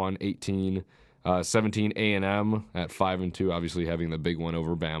 5-1, 18. 17 A&M at 5-2, obviously having the big one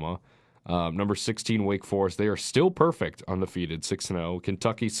over Bama. Number 16 Wake Forest. They are still perfect, undefeated, 6-0.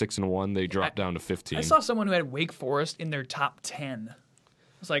 Kentucky 6-1. They dropped down to 15. I saw someone who had Wake Forest in their top 10. I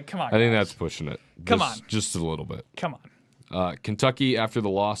was like, come on. I think that's pushing it. Come on, just a little bit. Come on. Kentucky, after the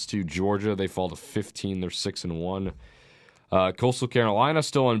loss to Georgia, they fall to 15. They're 6-1. Coastal Carolina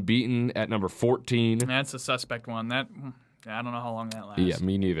still unbeaten at number 14. That's a suspect one. I don't know how long that lasts. Yeah,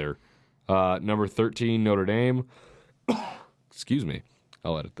 me neither. Number 13, Notre Dame. Excuse me.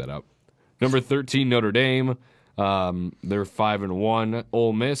 I'll edit that out. Number 13, Notre Dame. They're 5-1.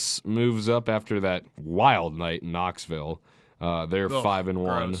 Ole Miss moves up after that wild night in Knoxville. They're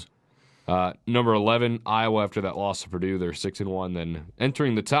 5-1. Number 11, Iowa, after that loss to Purdue, they're 6-1. Then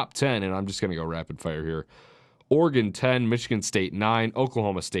entering the top 10, and I'm just going to go rapid fire here. Oregon 10, Michigan State 9,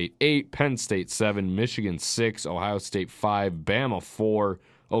 Oklahoma State 8, Penn State 7, Michigan 6, Ohio State 5, Bama 4,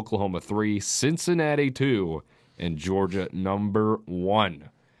 Oklahoma 3, Cincinnati 2, and Georgia number 1.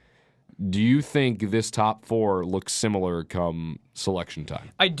 Do you think this top 4 looks similar come selection time?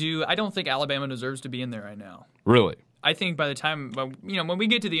 I do. I don't think Alabama deserves to be in there right now. Really? I think by the time, when we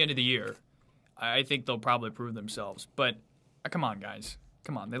get to the end of the year, I think they'll probably prove themselves. But come on, guys.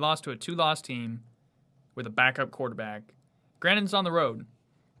 Come on. They lost to a 2-loss team with a backup quarterback. Granted, it's on the road,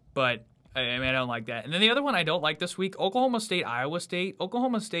 but I don't like that. And then the other one I don't like this week, Oklahoma State, Iowa State.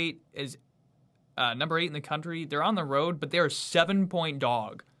 Oklahoma State is number 8 in the country. They're on the road, but they're a 7-point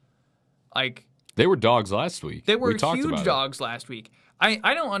dog. They were dogs last week. They were huge dogs last week.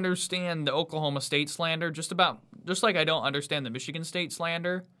 I don't understand the Oklahoma State slander, just like I don't understand the Michigan State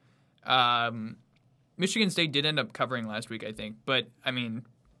slander. Michigan State did end up covering last week, I think. But, I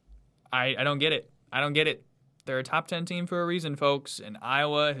don't get it. I don't get it. They're a top 10 team for a reason, folks. And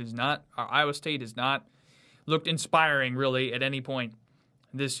Iowa State has not looked inspiring, really, at any point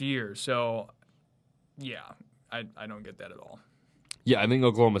this year. So, yeah, I don't get that at all. Yeah, I think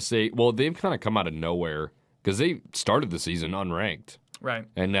Oklahoma State, well, they've kind of come out of nowhere because they started the season unranked. Right.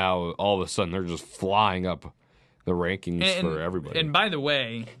 And now, all of a sudden, they're just flying up the rankings for everybody. And by the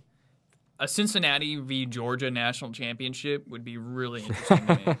way, a Cincinnati v. Georgia national championship would be really interesting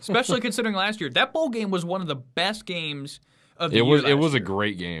to me, especially considering last year. That bowl game was one of the best games of the year. It was year. a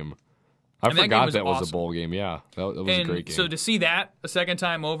great game. I And that forgot game that was awesome. a bowl game. Yeah, that was a great game. So to see that a second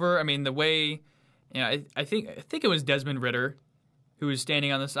time over, I mean, the way, I think it was Desmond Ritter who was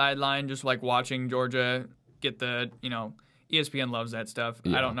standing on the sideline just like watching Georgia get the, ESPN loves that stuff.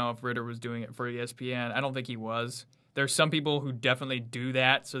 Yeah. I don't know if Ritter was doing it for ESPN. I don't think he was. There's some people who definitely do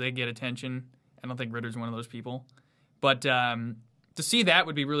that so they get attention. I don't think Ritter's one of those people. But to see that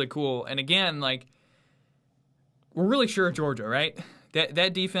would be really cool. And again, like, we're really sure of Georgia, right?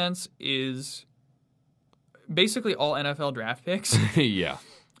 That defense is basically all NFL draft picks. Yeah.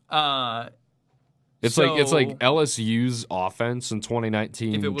 It's So- like LSU's offense in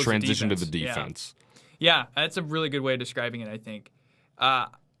 2019 If it was the transitioned to the defense, yeah. defense. Yeah, that's a really good way of describing it, I think.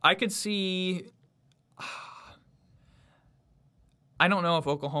 I could see... I don't know if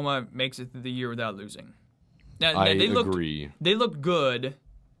Oklahoma makes it through the year without losing. Now, I they agree. They look good.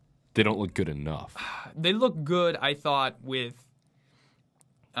 They don't look good enough. They look good, I thought, with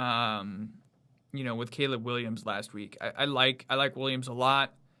Caleb Williams last week. I like Williams a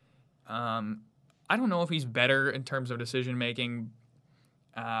lot. I don't know if he's better in terms of decision making.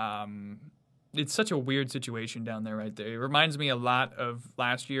 It's such a weird situation down there right there. It reminds me a lot of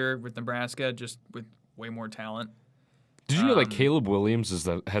last year with Nebraska, just with way more talent. Did you know that Caleb Williams has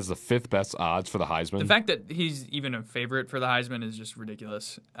the 5th best odds for the Heisman? The fact that he's even a favorite for the Heisman is just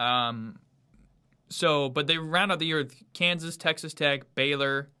ridiculous. But they round out the year with Kansas, Texas Tech,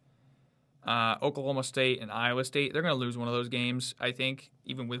 Baylor, Oklahoma State, and Iowa State. They're going to lose one of those games, I think,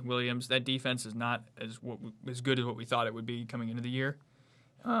 even with Williams. That defense is not as good as what we thought it would be coming into the year.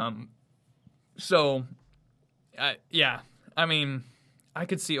 I mean, I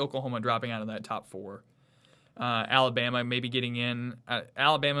could see Oklahoma dropping out of that top 4. Alabama maybe getting in.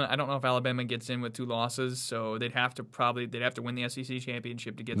 Alabama, I don't know if Alabama gets in with 2 losses, so they'd have to win the SEC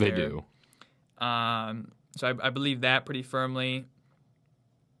championship to get they there. do. So I believe that pretty firmly.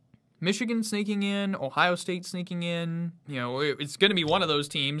 Michigan sneaking in, Ohio State sneaking in. It's going to be one of those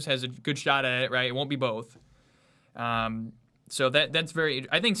teams has a good shot at it, right? It won't be both. So that's very.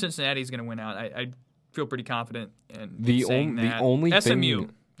 I think Cincinnati's going to win out. I feel pretty confident in saying that. The only SMU.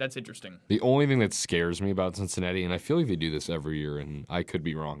 thing, That's interesting. the only thing that scares me about Cincinnati, and I feel like they do this every year, and I could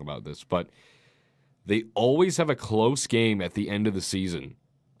be wrong about this, but they always have a close game at the end of the season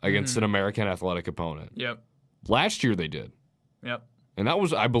against an American athletic opponent. Yep. Last year they did. Yyep. And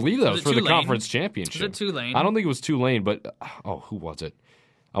I believe that was it for the Tulane? conference championship. Was it Tulane? I don't think it was Tulane, but who was it?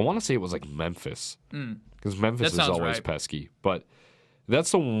 I want to say it was like Memphis, because Memphis That is sounds always right. pesky. But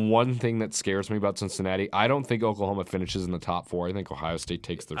that's the one thing that scares me about Cincinnati. I don't think Oklahoma finishes in the top 4. I think Ohio State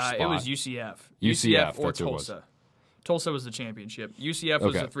takes their spot. It was UCF. UCF, or that's who it was. Tulsa. Tulsa was the championship. UCF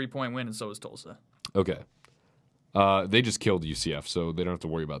was Okay. a 3-point win, and so was Tulsa. Okay. They just killed UCF, so they don't have to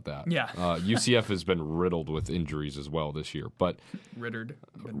worry about that. Yeah. UCF has been riddled with injuries as well this year, but Rittered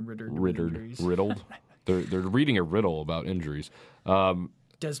with injuries. riddled. They're reading a riddle about injuries.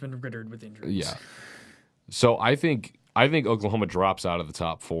 Desmond Rittered with injuries. Yeah. So I think Oklahoma drops out of the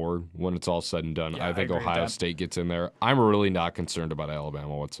top 4 when it's all said and done. Yeah, I I think agree with Ohio that. State gets in there. I'm really not concerned about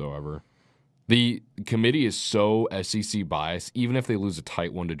Alabama whatsoever. The committee is so SEC biased. Even if they lose a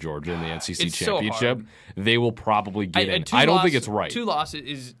tight one to Georgia in the NCC It's so championship, hard. they will probably get in. I don't think it's right. 2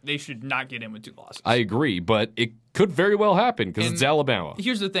 losses they should not get in with 2 losses. I agree, but it could very well happen because it's Alabama.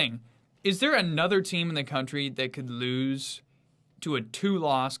 Here's the thing. Is there another team in the country that could lose to a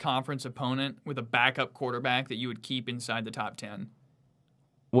 2-loss conference opponent with a backup quarterback that you would keep inside the top 10?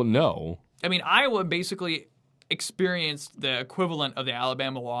 Well, no. I mean, Iowa basically experienced the equivalent of the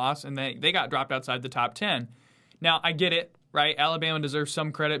Alabama loss, and they got dropped outside the top 10. Now, I get it, right? Alabama deserves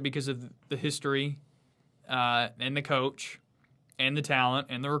some credit because of the history and the coach and the talent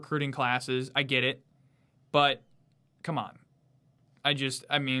and the recruiting classes. I get it. But, come on.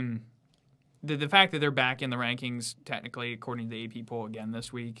 The fact that they're back in the rankings, technically, according to the AP poll again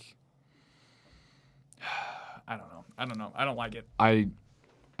this week, I don't know. I don't like it. I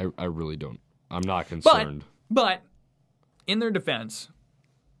really don't. I'm not concerned. But in their defense,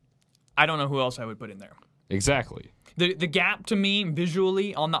 I don't know who else I would put in there. Exactly. The gap to me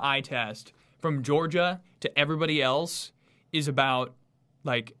visually on the eye test from Georgia to everybody else is about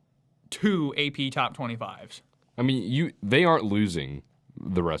like 2 AP top 25s. I mean, they aren't losing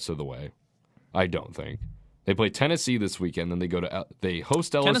the rest of the way. I don't think. They play Tennessee this weekend, then they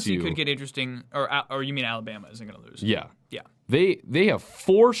host LSU. Tennessee could get interesting, or you mean Alabama isn't going to lose? Yeah. Yeah. They have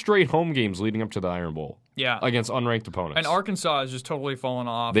 4 straight home games leading up to the Iron Bowl. Yeah. Against unranked opponents. And Arkansas has just totally fallen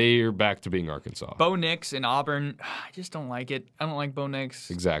off. They're back to being Arkansas. Bo Nix and Auburn, I just don't like it. I don't like Bo Nix.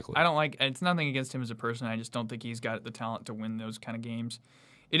 Exactly. I don't like. It's nothing against him as a person. I just don't think he's got the talent to win those kind of games.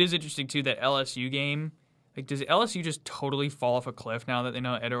 It is interesting too that LSU game. Like, does LSU just totally fall off a cliff now that they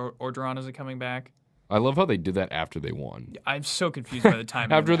know Ed Orgeron isn't coming back? I love how they did that after they won. I'm so confused by the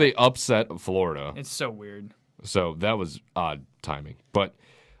timing. After they upset Florida. It's so weird. So that was odd timing. But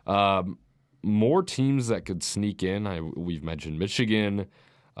more teams that could sneak in. We've mentioned Michigan.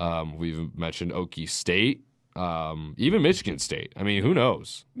 We've mentioned Okie State. Even Michigan State. I mean, who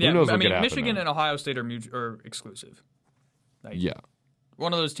knows? Who knows what could happen Michigan there? and Ohio State are exclusive. Like, Yeah.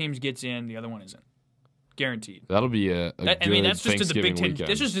 one of those teams gets in, the other one isn't. Guaranteed. That'll be a good that's just to the Big Ten. weekend.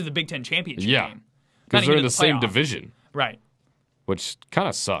 That's just to the Big Ten championship Yeah. game. Because they're in even the same playoff. division, Right. which kind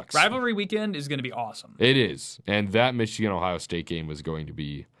of sucks. Rivalry weekend is going to be awesome. It is. And that Michigan-Ohio State game is going to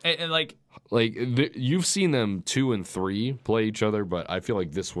be... And like, you've seen them 2 and 3 play each other, but I feel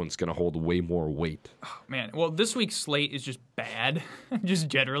like this one's going to hold way more weight. man, well, this week's slate is just bad, just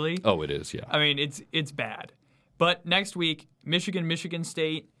generally. Oh, it is, yeah. I mean, it's bad. But next week, Michigan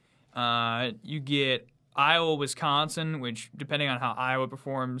State. You get Iowa, Wisconsin, which, depending on how Iowa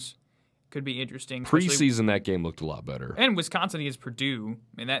performs, could be interesting. Preseason, that game looked a lot better. And Wisconsin against Purdue.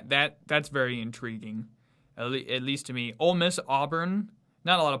 I mean, that's very intriguing, at least to me. Ole Miss, Auburn.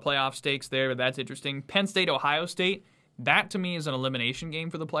 Not a lot of playoff stakes there, but that's interesting. Penn State, Ohio State. That, to me, is an elimination game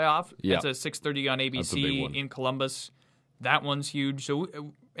for the playoff. Yeah. It's a 6:30 on That's a big ABC one. in Columbus. That one's huge.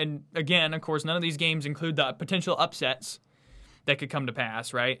 So, and again, of course, none of these games include the potential upsets that could come to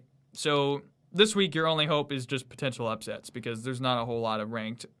pass, right? So this week, your only hope is just potential upsets because there's not a whole lot of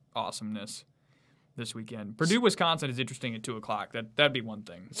ranked awesomeness this weekend. Purdue, Wisconsin is interesting at 2 o'clock. That'd be one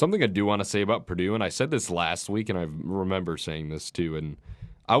thing. Something I do want to say about Purdue, and I said this last week, and I remember saying this too, and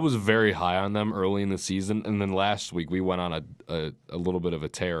I was very high on them early in the season, and then last week we went on a little bit of a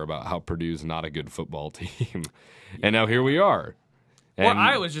tear about how Purdue's not a good football team. And now here we are. Or And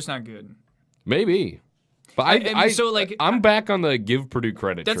Iowa's just not good. maybe. But I'm back on the give Purdue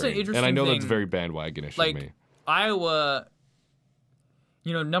credit That's train, an interesting and I know thing. that's very bandwagonish Like, of me. Iowa,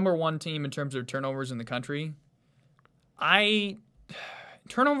 number one team in terms of turnovers in the country.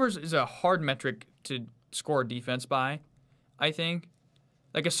 Turnovers is a hard metric to score defense by, I think.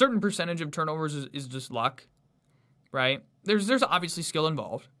 Like, a certain percentage of turnovers is just luck, right? There's obviously skill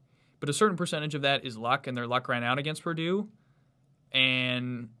involved, but a certain percentage of that is luck, and their luck ran out against Purdue.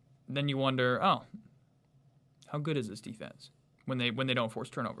 And then you wonder, how good is this defense when they don't force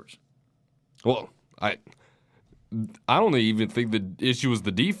turnovers? Well, I don't even think the issue was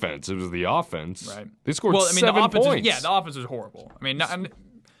the defense; it was the offense. Right. They scored the 7 offense points. the offense is horrible. I mean, I'm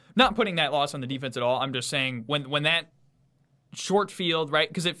not putting that loss on the defense at all. I'm just saying when that short field, right?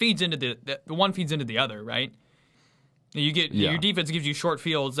 Because it feeds into the one feeds into the other, right? Your defense gives you short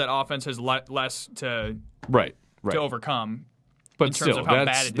fields. That offense has less to overcome. But in terms still, of how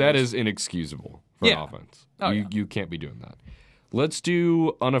bad it that is. is inexcusable for an offense. Oh, You can't be doing that. Let's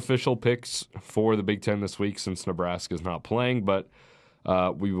do unofficial picks for the Big Ten this week since Nebraska's not playing, but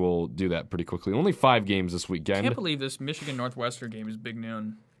we will do that pretty quickly. Only 5 games this I weekend. can't believe this Michigan Northwestern game is big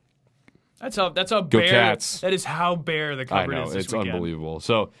noon. That's how Go bare. Cats. That is how bare the I cover know, is this it's weekend. unbelievable.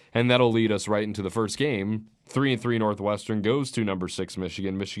 So, and that'll lead us right into the first game. 3-3 Northwestern goes to number 6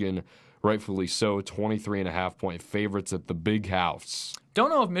 Michigan. Michigan, rightfully so, 23.5-point favorites at the Big House. Don't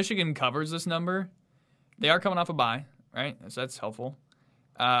know if Michigan covers this number. They are coming off a bye, right? So that's helpful.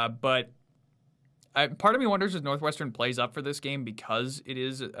 But part of me wonders if Northwestern plays up for this game because it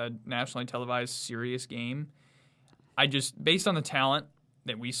is a nationally televised, serious game. Based on the talent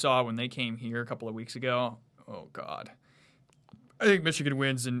that we saw when they came here a couple of weeks ago, oh, God. I think Michigan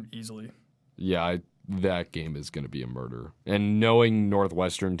wins easily. Yeah, that game is going to be a murder. And knowing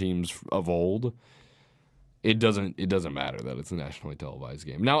Northwestern teams of old, it doesn't matter that it's a nationally televised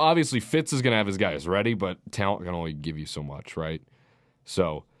game. Now, obviously, Fitz is going to have his guys ready, but talent can only give you so much, right?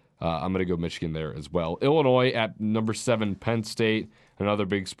 So I'm going to go Michigan there as well. Illinois at number 7, Penn State. Another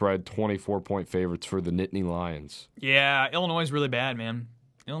big spread, 24-point favorites for the Nittany Lions. Yeah, Illinois is really bad, man.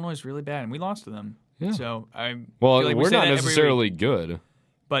 Illinois is really bad, and we lost to them. Yeah. So feel like we're say not that every necessarily week. good.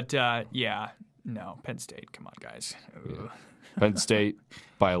 But, no, Penn State. Come on, guys. Yeah. Penn State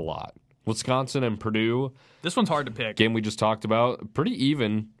by a lot. Wisconsin and Purdue. This one's hard to pick. Game we just talked about, pretty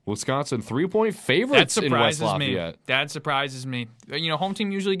even. Wisconsin 3-point favorites in West Lafayette. That surprises me. Home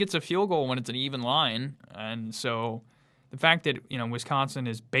team usually gets a field goal when it's an even line, and so The fact that Wisconsin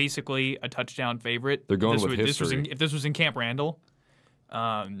is basically a touchdown favorite. They're going with history. If this was in Camp Randall,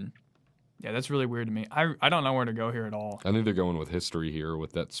 yeah, that's really weird to me. I don't know where to go here at all. I think they're going with history here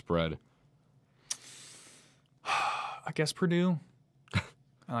with that spread. I guess Purdue.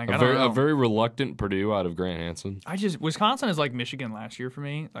 A very reluctant Purdue out of Grant Hansen. Wisconsin is like Michigan last year for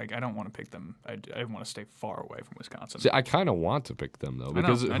me. Like, I don't want to pick them. I want to stay far away from Wisconsin. See, I kind of want to pick them though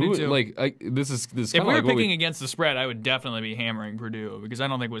because I do too. This. If we were picking against the spread, I would definitely be hammering Purdue because I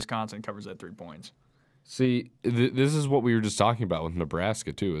don't think Wisconsin covers that 3 points. See, this is what we were just talking about with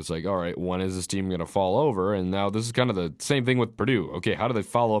Nebraska too. It's like, all right, when is this team going to fall over? And now this is kind of the same thing with Purdue. Okay, how do they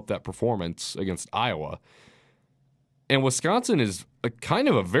follow up that performance against Iowa? And Wisconsin is kind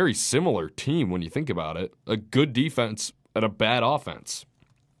of a very similar team when you think about it. A good defense and a bad offense.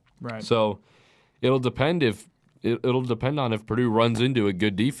 Right. So it'll depend on if Purdue runs into a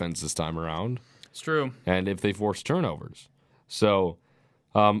good defense this time around. It's true. And if they force turnovers. So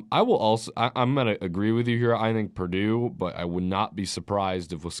I'm going to agree with you here. I think Purdue, but I would not be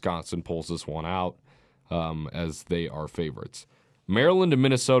surprised if Wisconsin pulls this one out as they are favorites. Maryland and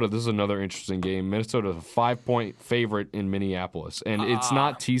Minnesota, this is another interesting game. Minnesota is a 5-point favorite in Minneapolis. And it's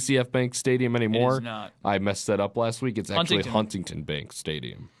not TCF Bank Stadium anymore. It is not. I messed that up last week. It's actually Huntington Bank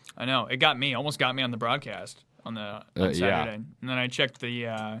Stadium. I know. It almost got me on the broadcast on Saturday. Yeah. And then I checked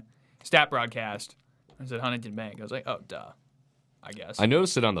the stat broadcast. I said Huntington Bank. I was like, oh, duh, I guess. I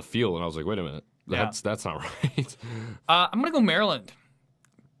noticed it on the field, and I was like, wait a minute. That's not right. I'm going to go Maryland.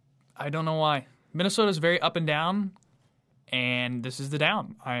 I don't know why. Minnesota's very up and down. And this is the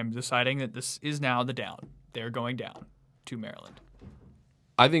down. I am deciding that this is now the down. They're going down to Maryland.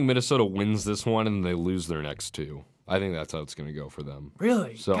 I think Minnesota wins this one and they lose their next two. I think that's how it's going to go for them.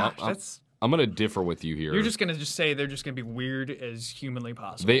 Really? So Gosh, I'm going to differ with you here. You're just going to say they're just going to be weird as humanly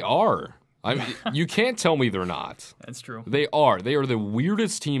possible. They are. I mean, you can't tell me they're not. That's true. They are. They are the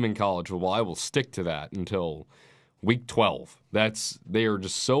weirdest team in college football. I will stick to that until week 12. They are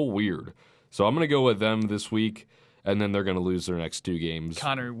just so weird. So I'm going to go with them this week. And then they're going to lose their next two games.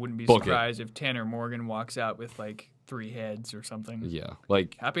 Connor wouldn't be surprised if Tanner Morgan walks out with like 3 heads or something. Yeah,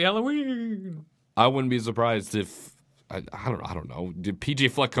 like Happy Halloween. I wouldn't be surprised if I don't know.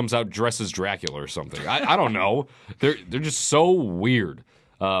 PJ Fleck comes out dressed as Dracula or something. I don't know. They're just so weird.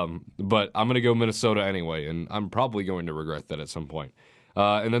 But I'm going to go Minnesota anyway, and I'm probably going to regret that at some point.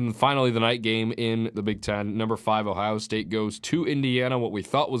 And then finally, the night game in the Big Ten. Number 5, Ohio State goes to Indiana. What we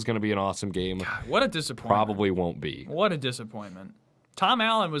thought was going to be an awesome game. God, what a disappointment. Probably won't be. What a disappointment. Tom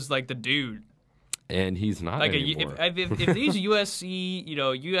Allen was like the dude. And he's not like anymore. If these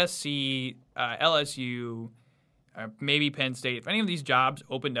USC, LSU, maybe Penn State, if any of these jobs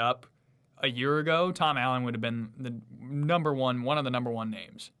opened up a year ago, Tom Allen would have been one of the number one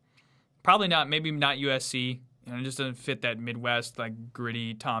names. Probably not, maybe not USC. It just doesn't fit that Midwest, like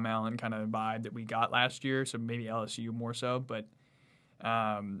gritty Tom Allen kind of vibe that we got last year. So maybe LSU more so. But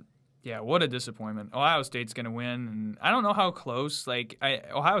yeah, what a disappointment. Ohio State's going to win, and I don't know how close.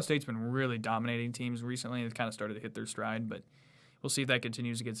 Ohio State's been really dominating teams recently. It's kind of started to hit their stride, but we'll see if that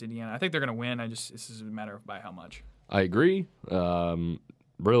continues against Indiana. I think they're going to win. This is a matter of by how much. I agree.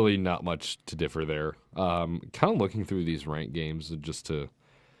 Really, not much to differ there. Kind of looking through these ranked games just to.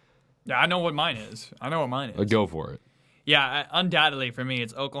 Yeah, I know what mine is. Go for it. Yeah, undoubtedly for me,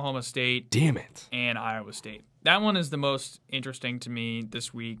 it's Oklahoma State. Damn it. And Iowa State. That one is the most interesting to me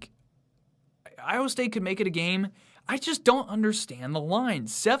this week. Iowa State could make it a game. I just don't understand the line.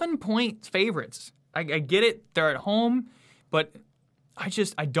 7-point favorites. I get it. They're at home, but I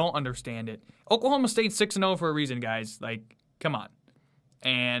don't understand it. Oklahoma State's 6-0 for a reason, guys. Like, come on.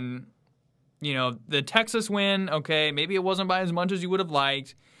 And, the Texas win, okay, maybe it wasn't by as much as you would have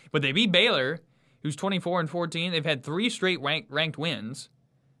liked. But they beat Baylor, who's 24-14. They've had 3 straight ranked wins.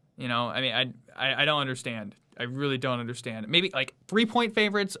 I don't understand. I really don't understand. Maybe like 3-point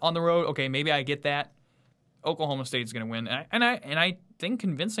favorites on the road. Okay, maybe I get that. Oklahoma State's going to win, and I think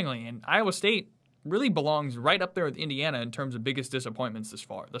convincingly. And Iowa State really belongs right up there with Indiana in terms of biggest disappointments this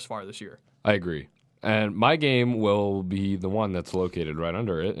far this year. I agree. And my game will be the one that's located right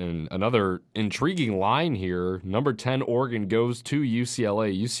under it. And another intriguing line here, number 10 Oregon goes to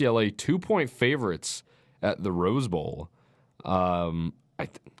UCLA. UCLA 2-point favorites at the Rose Bowl. This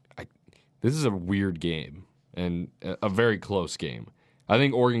is a weird game and a very close game. I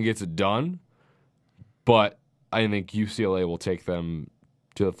think Oregon gets it done, but I think UCLA will take them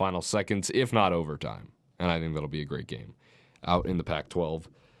to the final seconds, if not overtime. And I think that'll be a great game out in the Pac-12.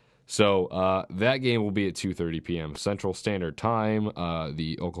 So that game will be at 2:30 p.m. Central Standard Time.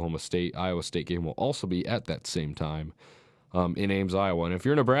 The Oklahoma State-Iowa State game will also be at that same time in Ames, Iowa. And if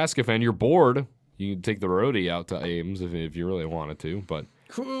you're a Nebraska fan, you're bored. You can take the roadie out to Ames if you really wanted to, but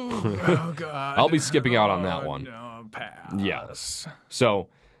Oh God! I'll be skipping out on that one. No, pass. Yeah. So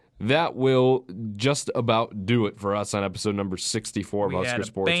that will just about do it for us on episode number 64 of We Husker had a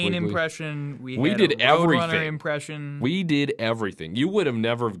Sports Bane Weekly. impression. We We had did a Roadrunner everything. impression. We did everything. You would have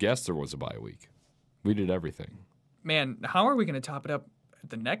never have guessed there was a bye week. We did everything. Man, how are we going to top it up at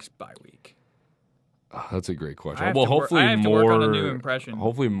the next bye week? That's a great I question. have Well, to wor- hopefully I have to more. work on a new impression.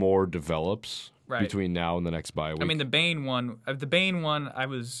 Hopefully more develops Right. between now and the next bye week. I mean, the Bane one. I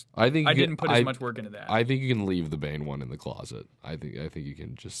I think I you didn't can- put as much work into that. I think you can leave the Bane one in the closet. I think you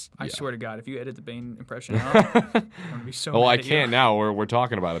can just. I yeah. swear to God, if you edit the Bane impression out, I'm gonna be so. Oh, mad I at you. can't now. We're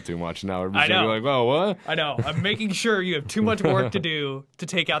talking about it too much now. Everybody's I gonna know. be like, "Oh, what?" I know. I'm making sure you have too much work to do to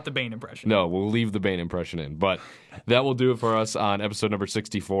take out the Bane impression. No, we'll leave the Bane impression in. But that will do it for us on episode number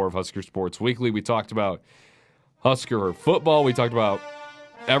 64 of Husker Sports Weekly. We talked about Husker football. We talked about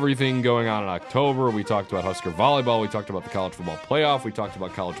everything going on in October. We talked about Husker volleyball. We talked about the college football playoff. We talked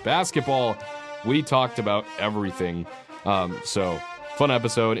about college basketball. We talked about everything. So, fun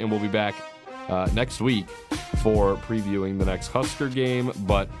episode, and we'll be back next week for previewing the next Husker game.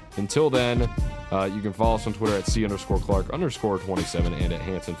 But until then, you can follow us on Twitter at C_Clark_27 and at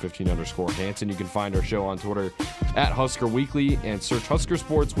Hanson15_Hanson. You can find our show on Twitter at Husker Weekly and search Husker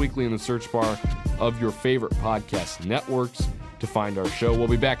Sports Weekly in the search bar of your favorite podcast networks to find our show. We'll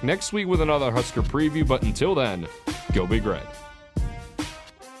be back next week with another Husker preview, but until then, go Big Red.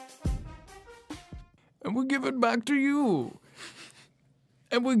 And we give it back to you.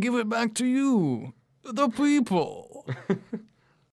 And we give it back to you, the people.